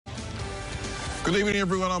Good evening,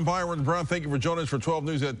 everyone. I'm Byron Brown. Thank you for joining us for 12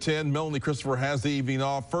 News at 10. Melanie Christopher has the evening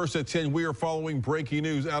off. First at 10, we are following breaking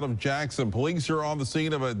news out of Jackson. Police are on the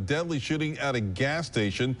scene of a deadly shooting at a gas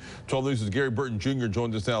station. 12 News' Gary Burton Jr.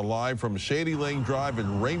 joins us now live from Shady Lane Drive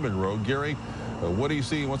and Raymond Road. Gary, what do you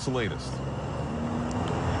see? What's the latest?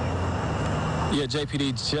 Yeah,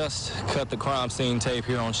 JPD just cut the crime scene tape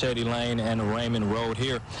here on Shady Lane and Raymond Road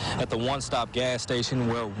here at the one-stop gas station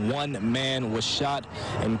where one man was shot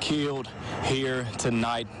and killed here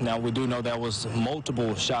tonight. Now, we do know there was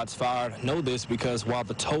multiple shots fired. Know this because while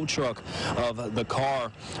the tow truck of the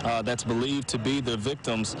car that's believed to be the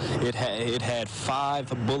victims, it had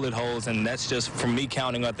 5 bullet holes, and that's just from me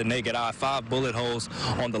counting at the naked eye, 5 bullet holes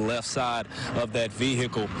on the left side of that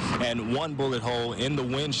vehicle and 1 bullet hole in the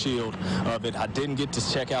windshield of it. I didn't get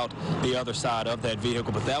to check out the other side of that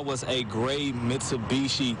vehicle, but that was a gray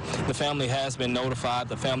Mitsubishi. The family has been notified.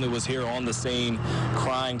 The family was here on the scene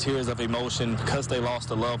crying tears of emotion because they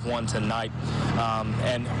lost a loved one tonight.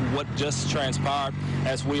 And what just transpired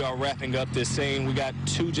as we are wrapping up this scene, we got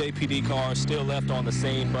 2 JPD cars still left on the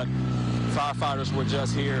scene, but firefighters were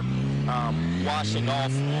just here washing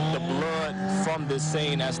off the blood from this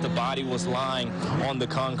scene as the body was lying on the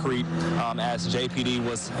concrete as JPD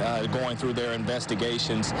was going through their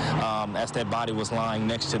investigations as that body was lying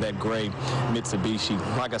next to that gray Mitsubishi.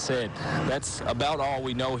 Like I said, that's about all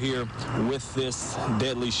we know here with this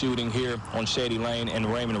deadly shooting here on Shady Lane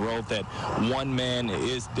and Raymond Road, that one man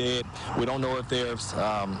is dead. We don't know if there's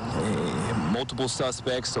multiple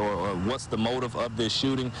suspects or what's the motive of this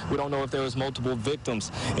shooting. We don't know if there was multiple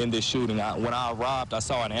victims in this shooting. When I arrived, I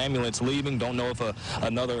saw an ambulance leaving. Don't know if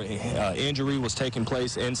another injury was taking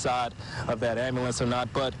place inside of that ambulance or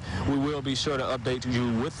not, but we will be sure to update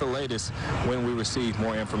you with the latest when we receive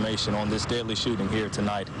more information on this deadly shooting here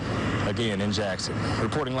tonight, again in Jackson.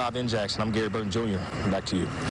 Reporting live in Jackson, I'm Gary Burton Jr. Back to you.